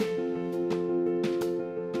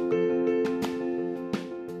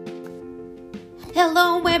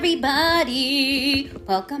Hello, everybody.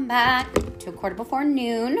 Welcome back to A Quarter Before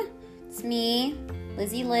Noon. It's me,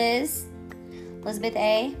 Lizzie Liz, Elizabeth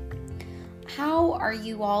A. How are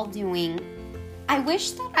you all doing? I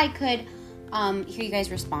wish that I could hear you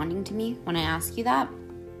guys responding to me when I ask you that.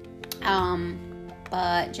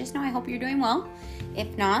 But just know I hope you're doing well.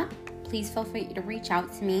 If not, please feel free to reach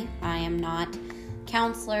out to me. I am not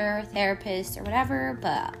counselor, therapist, or whatever,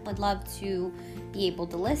 but would love to be able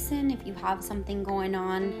to listen if you have something going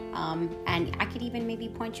on, and I could even maybe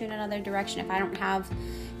point you in another direction if I don't have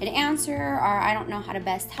an answer or I don't know how to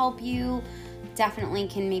best help you. Definitely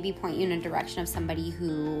can maybe point you in a direction of somebody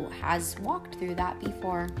who has walked through that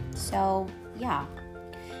before. So yeah,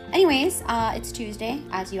 anyways, it's Tuesday,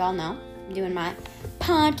 as you all know. I'm doing my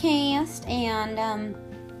podcast, and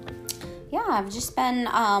yeah, I've just been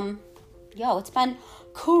it's been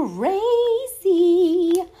crazy.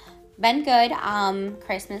 Been good.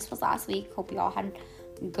 Christmas was last week. Hope you all had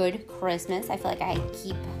a good Christmas. I feel like I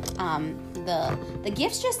keep the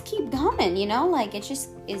gifts just keep coming, you know, like it just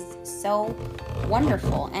is so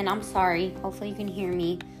wonderful. And I'm sorry, hopefully you can hear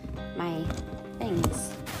me. My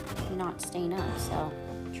thing's not staying up, so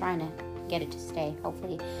I'm trying to get it to stay.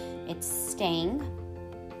 Hopefully it's staying.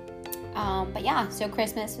 But yeah, so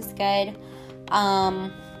Christmas was good.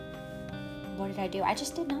 What did I do? I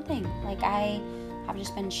just did nothing. Like I've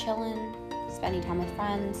just been chilling, spending time with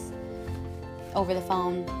friends, over the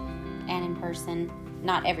phone and in person.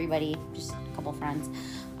 Not everybody, just a couple friends.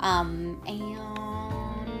 And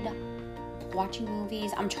watching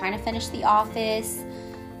movies. I'm trying to finish The Office.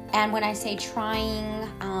 And when I say trying,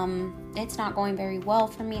 it's not going very well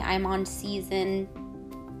for me. I'm on season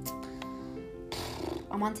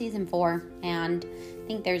 4, and I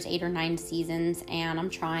think there's 8 or 9 seasons, and I'm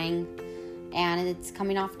trying. And it's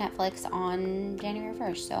coming off Netflix on January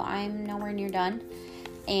 1st, so I'm nowhere near done.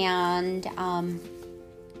 And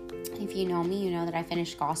if you know me, you know that I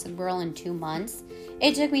finished Gossip Girl in 2 months.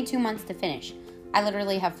 It took me 2 months to finish. I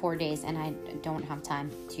literally have 4 days, and I don't have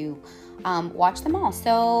time to watch them all.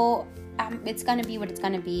 So it's going to be what it's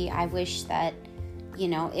going to be. I wish that, you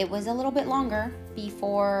know, it was a little bit longer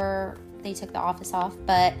before they took The Office off.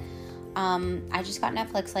 But I just got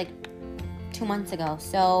Netflix like 2 months ago,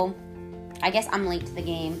 so I guess I'm late to the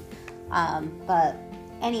game, but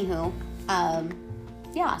anywho,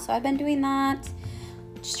 yeah, so I've been doing that,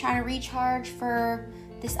 just trying to recharge for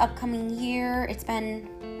this upcoming year. It's been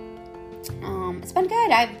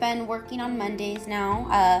good. I've been working on Mondays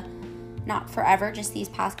now, not forever, just these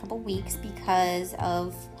past couple weeks because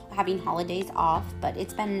of having holidays off, but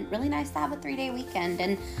it's been really nice to have a 3-day weekend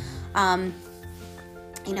and,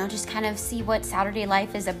 you know, just kind of see what Saturday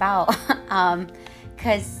life is about,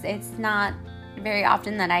 because it's not very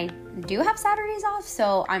often that I do have Saturdays off,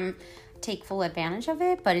 so I'm take full advantage of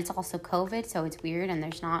it, but it's also COVID, so it's weird, and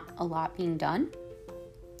there's not a lot being done.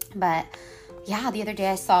 But yeah, the other day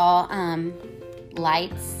I saw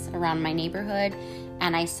lights around my neighborhood,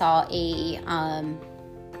 and I saw it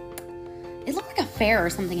looked like a fair or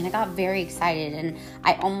something, and I got very excited, and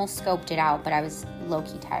I almost scoped it out, but I was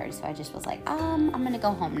low-key tired, so I just was like, I'm gonna go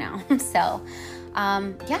home now. So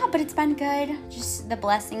yeah, but it's been good. Just the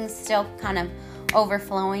blessings still kind of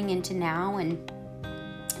overflowing into now, and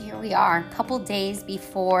here we are, a couple days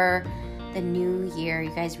before the new year.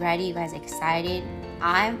 You guys ready? You guys excited?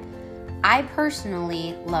 I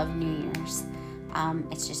personally love New Year's.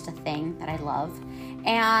 It's just a thing that I love,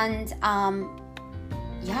 and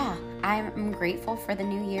yeah, I'm grateful for the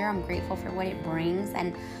new year. I'm grateful for what it brings,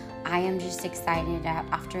 and I am just excited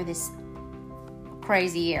after this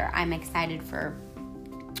crazy year. I'm excited for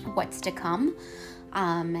what's to come,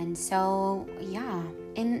 and so yeah,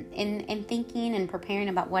 in thinking and preparing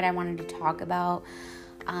about what I wanted to talk about,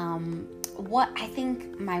 what I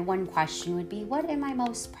think my one question would be, what am I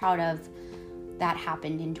most proud of that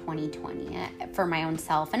happened in 2020 for my own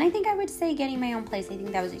self? And I think I would say getting my own place. I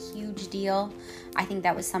think that was a huge deal. I think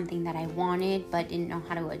that was something that I wanted but didn't know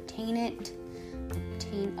how to obtain.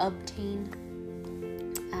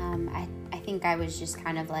 I think I was just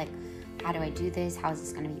kind of like, how do I do this? How is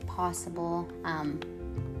this going to be possible?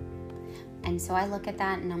 And so I look at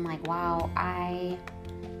that and I'm like, wow, I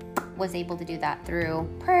was able to do that through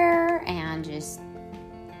prayer and just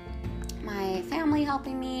my family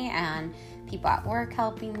helping me and people at work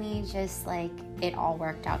helping me. Just like it all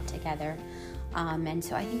worked out together. And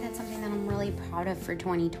so I think that's something that I'm really proud of for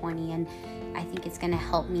 2020. And I think it's going to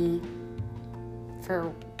help me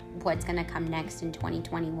for what's going to come next in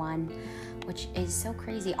 2021, which is so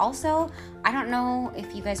crazy. Also, I don't know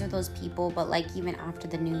if you guys are those people, but like even after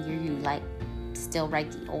the new year, you like still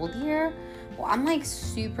write the old year. Well, I'm like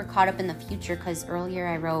super caught up in the future because earlier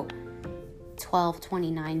I wrote 12,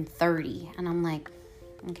 29, 30. And I'm like,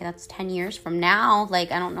 okay, that's 10 years from now.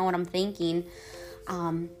 Like, I don't know what I'm thinking.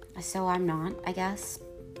 So I'm not, I guess.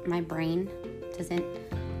 My brain doesn't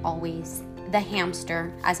always, the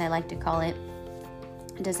hamster, as I like to call it,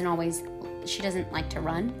 she doesn't like to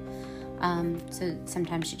run. So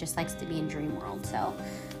sometimes she just likes to be in dream world. So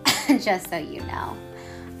just so you know.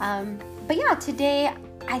 But yeah, today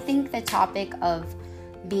I think the topic of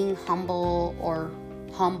being humble or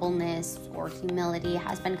humbleness or humility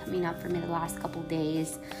has been coming up for me the last couple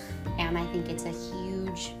days. And I think it's a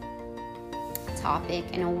huge topic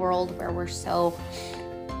in a world where we're so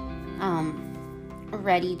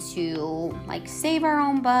ready to like save our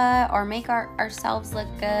own butt or make ourselves look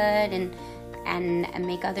good and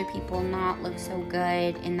make other people not look so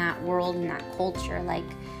good in that world, in that culture. Like,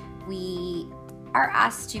 we are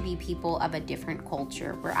asked to be people of a different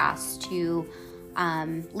culture. We're asked to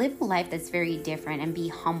live a life that's very different and be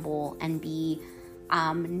humble and be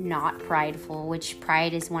not prideful, which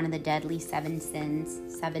pride is one of the deadly seven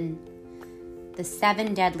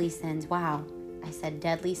deadly sins. Wow, I said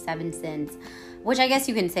deadly 7 sins, which I guess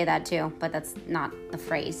you can say that too, but that's not the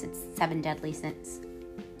phrase. It's 7 deadly sins.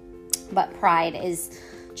 But pride is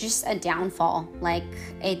just a downfall. Like,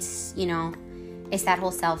 it's, it's that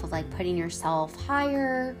whole self of like putting yourself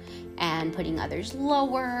higher and putting others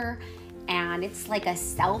lower. And it's like a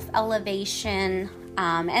self-elevation.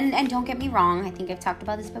 And don't get me wrong, I think I've talked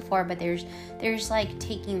about this before, but there's like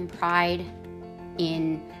taking pride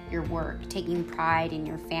in your work, taking pride in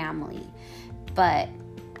your family,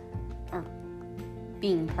 or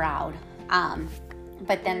being proud.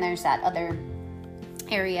 But then there's that other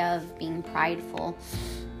area of being prideful.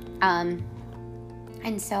 And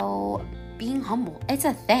so being humble, it's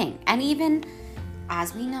a thing. And even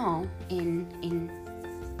as we know in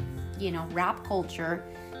rap culture,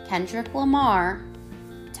 Kendrick Lamar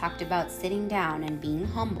talked about sitting down and being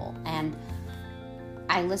humble. And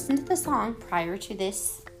I listened to the song prior to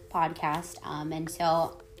this podcast. And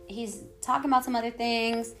so he's talking about some other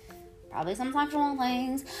things, probably some sexual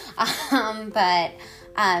things. But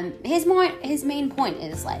his main point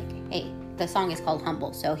is like, hey, the song is called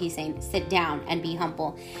Humble. So he's saying sit down and be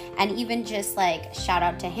humble. And even just like shout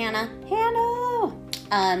out to Hannah.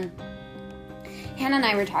 Hannah and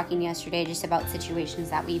I were talking yesterday just about situations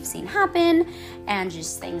that we've seen happen and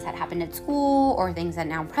just things that happened at school or things that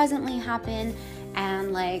now presently happen.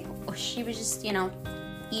 And like, she was just,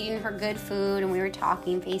 eating her good food, and we were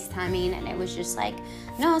talking, FaceTiming, and it was just like,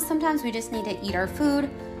 no, sometimes we just need to eat our food,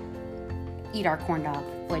 eat our corn dog,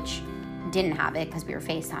 which didn't have it because we were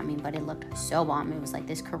FaceTiming, but it looked so bomb. It was like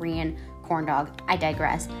this Korean corn dog. I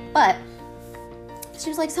digress. But she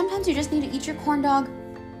was like, sometimes you just need to eat your corn dog,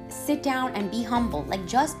 sit down and be humble. Like,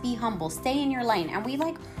 just be humble, stay in your lane. And we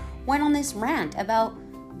like went on this rant about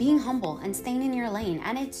being humble and staying in your lane.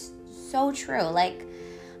 And it's so true. Like,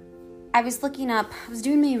 I was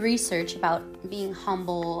doing my research about being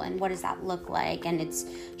humble and what does that look like. And it's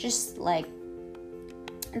just like,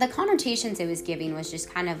 the connotations it was giving was just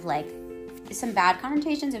kind of like some bad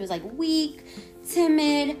connotations. It was like weak,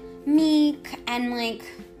 timid, meek, and like,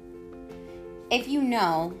 if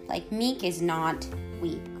like meek is not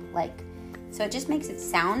weak. Like, so it just makes it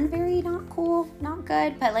sound very not cool, not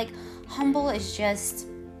good. But like, humble is just,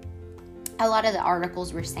 a lot of the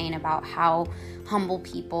articles were saying about how humble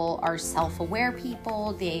people are self-aware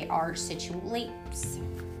people. They are situationally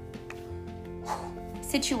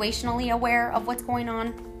aware of what's going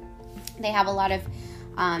on. They have a lot of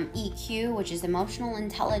EQ, which is emotional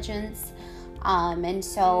intelligence. And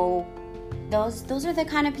so those are the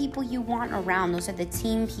kind of people you want around. Those are the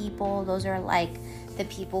team people. Those are like the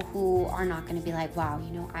people who are not going to be like, wow,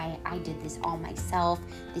 I did this all myself.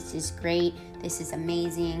 This is great. This is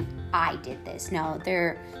amazing. I did this. No,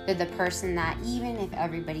 they're the person that even if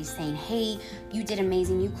everybody's saying, hey, you did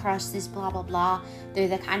amazing, you crushed this, blah, blah, blah, they're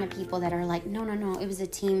the kind of people that are like, no, it was a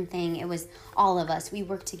team thing. It was all of us. We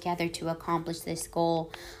worked together to accomplish this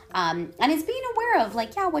goal. And it's being aware of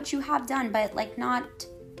like, yeah, what you have done, but like not,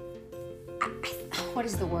 what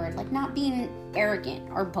is the word? Like, not being arrogant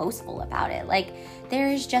or boastful about it. Like, there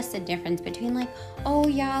is just a difference between like, oh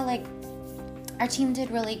yeah, like our team did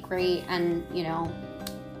really great and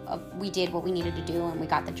we did what we needed to do and we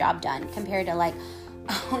got the job done, compared to like,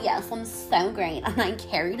 oh yes, I'm so great and I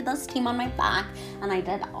carried this team on my back and I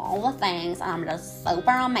did all the things and I'm just super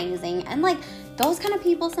amazing. And like, those kind of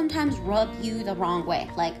people sometimes rub you the wrong way.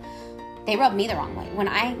 Like, they rub me the wrong way. When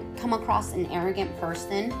I come across an arrogant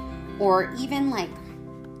person, or even like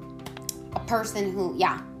a person who,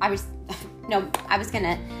 I was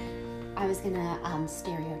gonna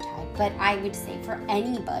stereotype, but I would say for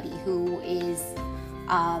anybody who is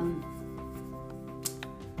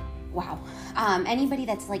wow. Anybody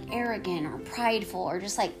that's like arrogant or prideful or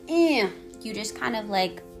just like, you just kind of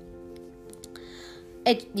like,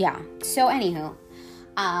 it, yeah. So anywho,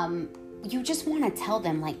 you just want to tell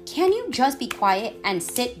them, like, can you just be quiet and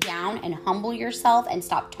sit down and humble yourself and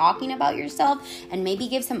stop talking about yourself and maybe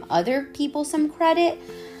give some other people some credit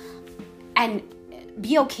and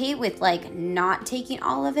be okay with, like, not taking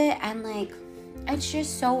all of it. And, like, it's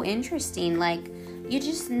just so interesting. Like, you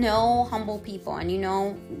just know humble people and you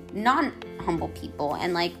know non-humble people.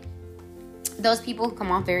 And, like, those people who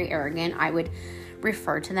come off very arrogant, I would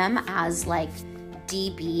refer to them as, like,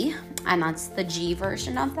 DB, and that's the G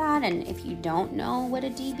version of that. And if you don't know what a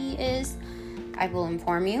DB is, I will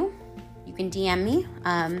inform you. You can DM me,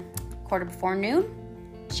 12:45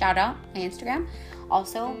 shout out my Instagram.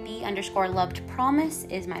 Also, B_lovedpromise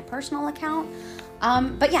is my personal account.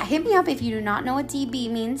 But yeah, hit me up if you do not know what DB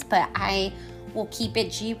means, but I will keep it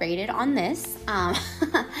G rated on this. Yeah,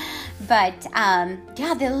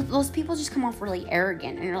 those people just come off really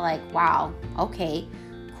arrogant and you're like, wow, okay,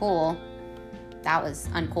 cool. That was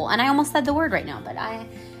uncool. And I almost said the word right now, but I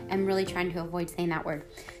am really trying to avoid saying that word.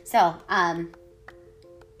 So,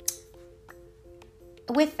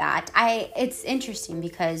 with that, it's interesting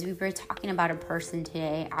because we were talking about a person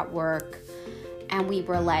today at work and we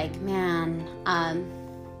were like, man,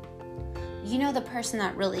 the person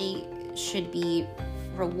that really should be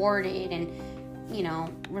rewarded and,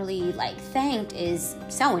 really like thanked is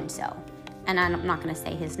so-and-so. And I'm not going to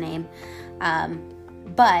say his name.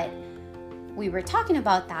 But we were talking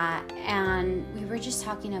about that, and we were just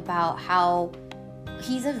talking about how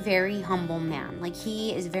he's a very humble man. Like,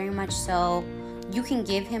 he is very much so, you can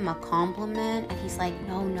give him a compliment, and he's like,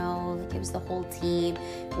 no, like, it was the whole team.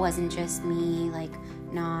 It wasn't just me. Like,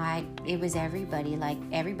 no, it was everybody. Like,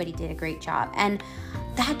 everybody did a great job. And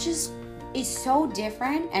that just is so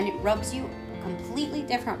different, and it rubs you a completely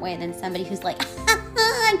different way than somebody who's like,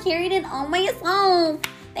 I carried it all myself.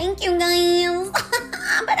 Thank you, guys.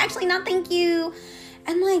 But actually not thank you.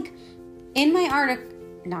 And like in the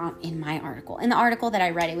article that I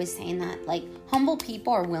read, it was saying that like humble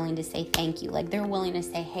people are willing to say thank you. Like, they're willing to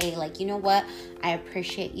say, hey, like, you know what? I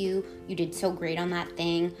appreciate you. You did so great on that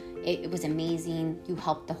thing. It was amazing. You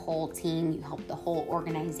helped the whole team. You helped the whole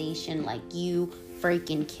organization. Like, you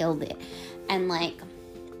freaking killed it. And like,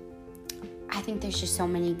 I think there's just so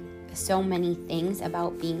many things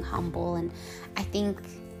about being humble. And I think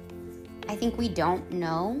we don't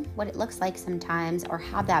know what it looks like sometimes, or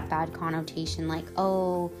have that bad connotation like,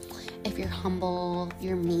 oh, if you're humble,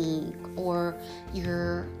 you're meek, or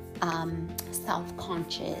you're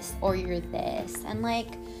self-conscious, or you're this. And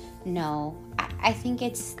like, no, I think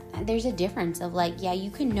there's a difference of like, yeah,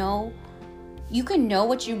 you can know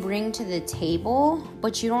what you bring to the table,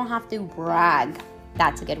 but you don't have to brag.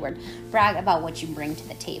 That's a good word. Brag about what you bring to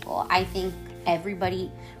the table. I think everybody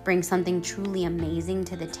brings something truly amazing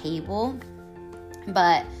to the table,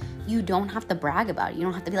 but you don't have to brag about it. You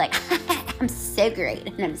don't have to be like, I'm so great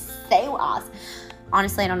and I'm so awesome.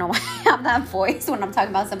 Honestly, I don't know why I have that voice when I'm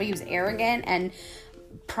talking about somebody who's arrogant and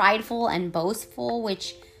prideful and boastful,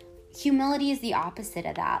 which humility is the opposite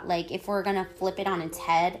of that. Like, if we're gonna flip it on its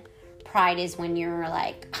head, pride is when you're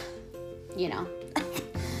like,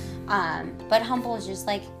 but humble is just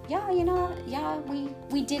like,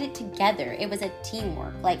 we did it together. It was a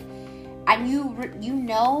teamwork. Like, and you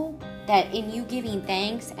know that in you giving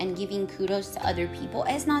thanks and giving kudos to other people,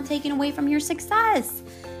 it's not taken away from your success.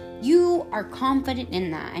 You are confident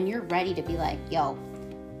in that, and you're ready to be like, yo,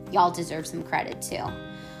 y'all deserve some credit too.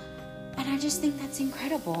 And I just think that's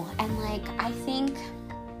incredible. And like, I think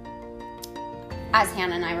as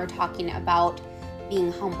Hannah and I were talking about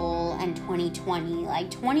being humble and 2020, like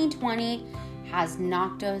 2020 has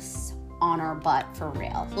knocked us on our butt for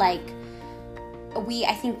real. Like,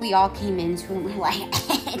 I think we all came into and we're like,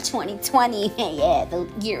 2020, yeah, the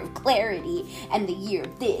year of clarity and the year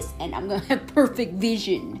of this, and I'm gonna have perfect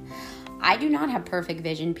vision. I do not have perfect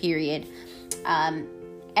vision, period.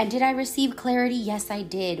 And did I receive clarity? Yes, I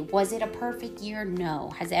did. Was it a perfect year? No.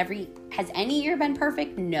 Has any year been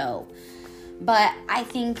perfect? No. But I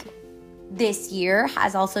think this year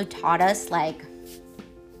has also taught us, like,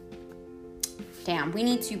 damn, we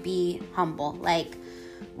need to be humble.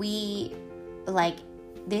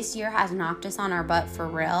 This year has knocked us on our butt for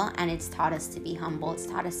real, and it's taught us to be humble. It's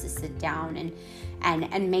taught us to sit down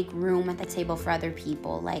and make room at the table for other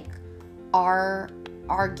people. Like, our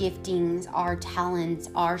giftings, our talents,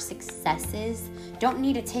 our successes don't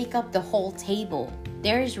need to take up the whole table.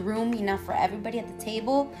 There's room enough for everybody at the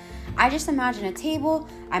table. I just imagine a table.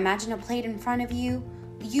 I imagine a plate in front of you.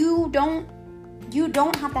 You don't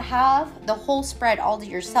have to have the whole spread all to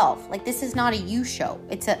yourself. Like, this is not a you show.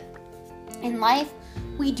 It's In life,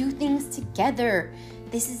 we do things together.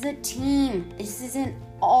 This is a team. This isn't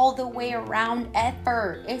all the way around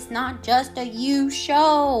effort. It's not just a you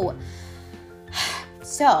show.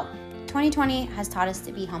 So, 2020 has taught us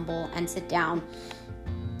to be humble and sit down.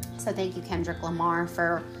 So thank you, Kendrick Lamar,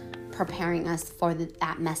 for preparing us for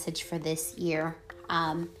that message for this year.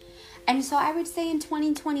 And so I would say in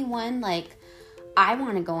 2021, like, I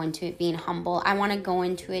want to go into it being humble. I want to go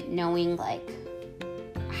into it knowing like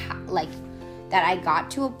that I got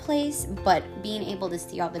to a place, but being able to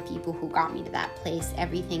see all the people who got me to that place,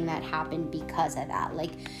 everything that happened because of that,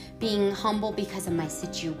 like being humble because of my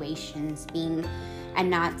situations, and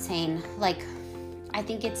not saying, like, I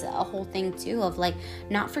think it's a whole thing too of like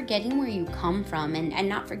not forgetting where you come from and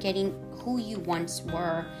not forgetting who you once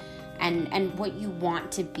were and what you want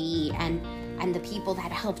to be and the people that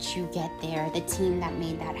helped you get there, the team that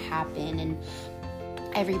made that happen, and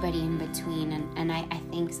everybody in between. And I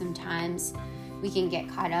think sometimes we can get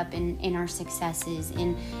caught up in our successes,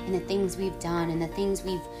 in the things we've done and the things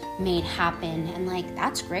we've made happen. And like,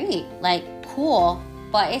 that's great, like cool,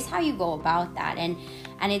 but it's how you go about that. And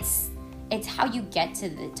it's how you get to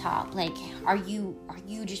the top. Like, are you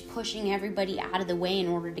just pushing everybody out of the way in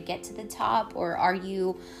order to get to the top? Or are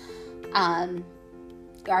you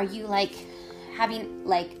like having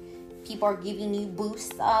like people are giving you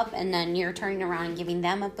boosts up and then you're turning around and giving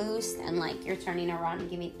them a boost, and like you're turning around and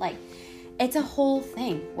giving, like, it's a whole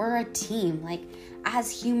thing. We're a team. Like, as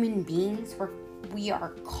human beings, we are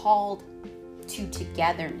called to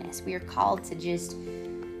togetherness. We are called to just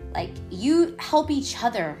like you help each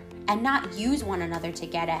other and not use one another to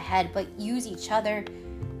get ahead, but use each other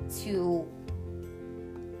to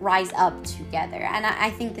rise up together. And I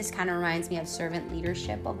think this kind of reminds me of servant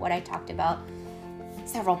leadership, of what I talked about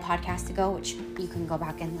several podcasts ago, which you can go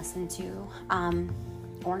back and listen to,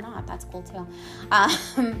 or not. That's cool too.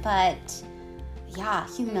 But yeah,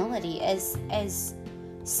 humility is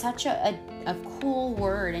such a cool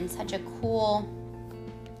word, and such a cool.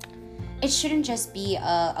 It shouldn't just be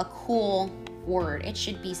a cool word. It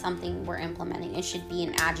should be something we're implementing. It should be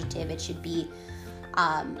an adjective. It should be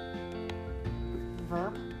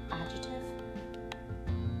verb, adjective,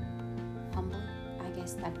 humbly. I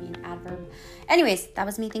guess that'd be an adverb. Anyways, that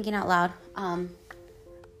was me thinking out loud.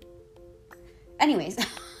 Anyways,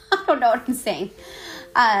 I don't know what I'm saying.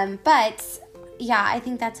 But yeah, I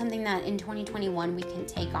think that's something that in 2021 we can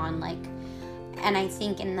take on, like. And I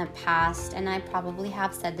think in the past, and I probably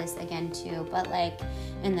have said this again too, but like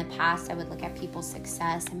in the past, I would look at people's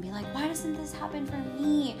success and be like, why doesn't this happen for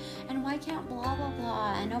me? And why can't blah, blah,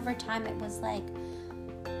 blah? And over time, it was like,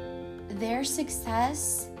 their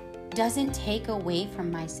success doesn't take away from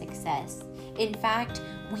my success. In fact,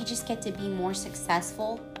 we just get to be more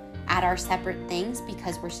successful at our separate things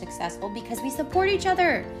because we're successful, because we support each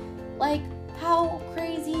other. Like, how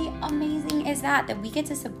crazy, amazing is that we get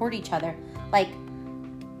to support each other? Like,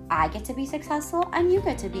 I get to be successful and you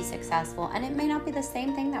get to be successful. And it may not be the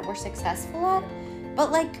same thing that we're successful at,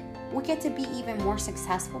 but like, we get to be even more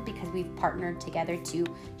successful because we've partnered together to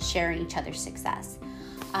share each other's success.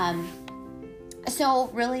 So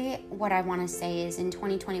really what I want to say is in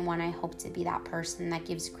 2021, I hope to be that person that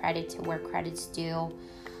gives credit to where credit's due,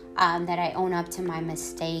 that I own up to my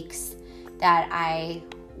mistakes, that I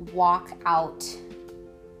walk out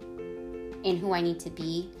in who I need to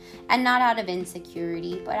be, and not out of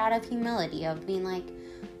insecurity, but out of humility, of being like,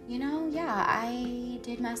 yeah, I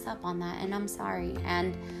did mess up on that and I'm sorry.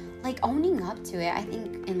 And like owning up to it, I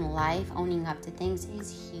think in life, owning up to things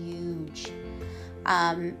is huge.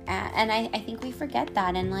 And I think we forget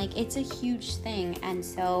that, and like, it's a huge thing. And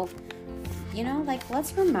so, like,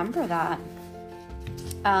 let's remember that.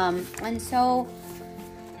 And so,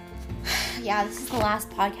 yeah, this is the last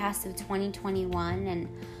podcast of 2021, and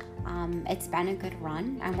it's been a good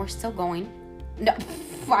run, and we're still going. No,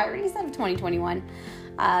 I already said 2021.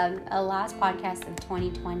 A last podcast of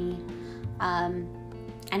 2020.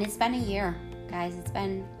 And it's been a year, guys. It's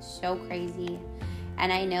been so crazy.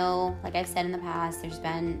 And I know, like I've said in the past, there's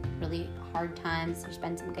been really hard times. There's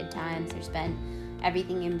been some good times. There's been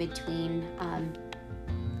everything in between.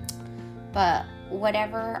 But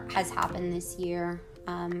whatever has happened this year,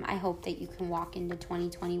 I hope that you can walk into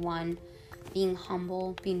 2021 being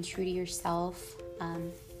humble, being true to yourself,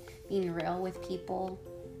 being real with people.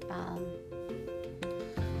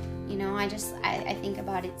 I think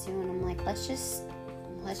about it too, and I'm like, let's just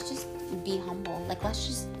be humble. Like,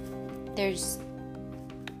 there's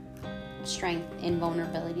strength in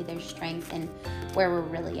vulnerability. There's strength in where we're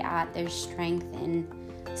really at. There's strength in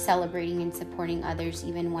celebrating and supporting others,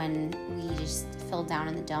 even when we just feel down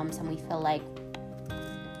in the dumps and we feel like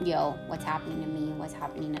yo, what's happening to me? What's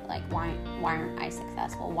happening to, like, why aren't I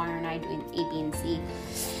successful? Why aren't I doing A, B, and C?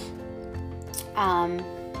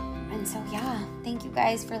 And so, yeah, thank you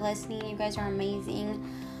guys for listening. You guys are amazing.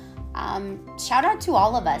 Shout out to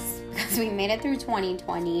all of us, because we made it through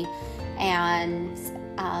 2020, and,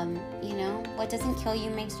 you know, what doesn't kill you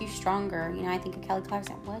makes you stronger. You know, I think of Kelly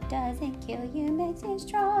Clarkson, what doesn't kill you makes you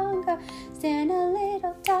stronger. Stand a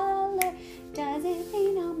little taller, doesn't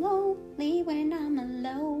mean I'm lonely when I'm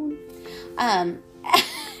alone. And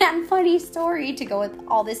funny story to go with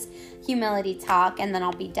all this humility talk, and then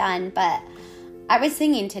I'll be done, but I was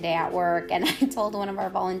singing today at work, and I told one of our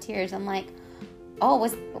volunteers, I'm like,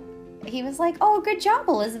 he was like, oh, good job,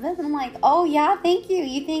 Elizabeth. And I'm like, oh, yeah, thank you.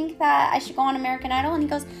 You think that I should go on American Idol? And he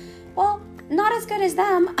goes, well, not as good as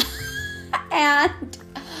them. And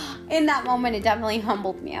in that moment, it definitely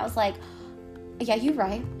humbled me. I was like, yeah, you're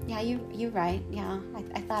right. Yeah, you're right. Yeah,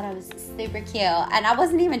 I thought I was super cute. And I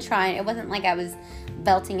wasn't even trying. It wasn't like I was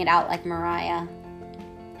belting it out like Mariah.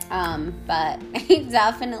 But he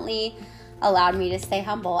definitely allowed me to stay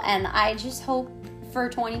humble. And I just hope for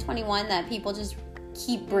 2021 that people just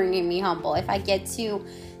keep bringing me humble. If I get too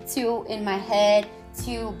in my head,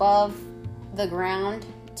 too above the ground,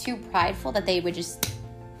 too prideful, that they would just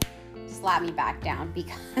slap me back down,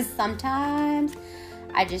 because sometimes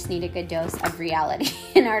I just need a good dose of reality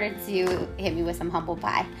in order to hit me with some humble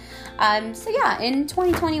pie. So yeah, in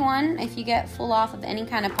 2021, if you get full off of any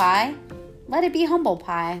kind of pie, let it be humble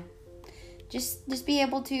pie. Just be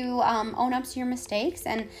able to own up to your mistakes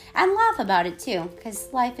and laugh about it too,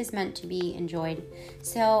 because life is meant to be enjoyed.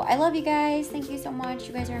 So I love you guys. Thank you so much.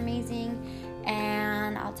 You guys are amazing.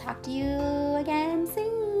 And I'll talk to you again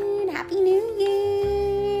soon. Happy New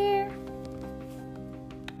Year.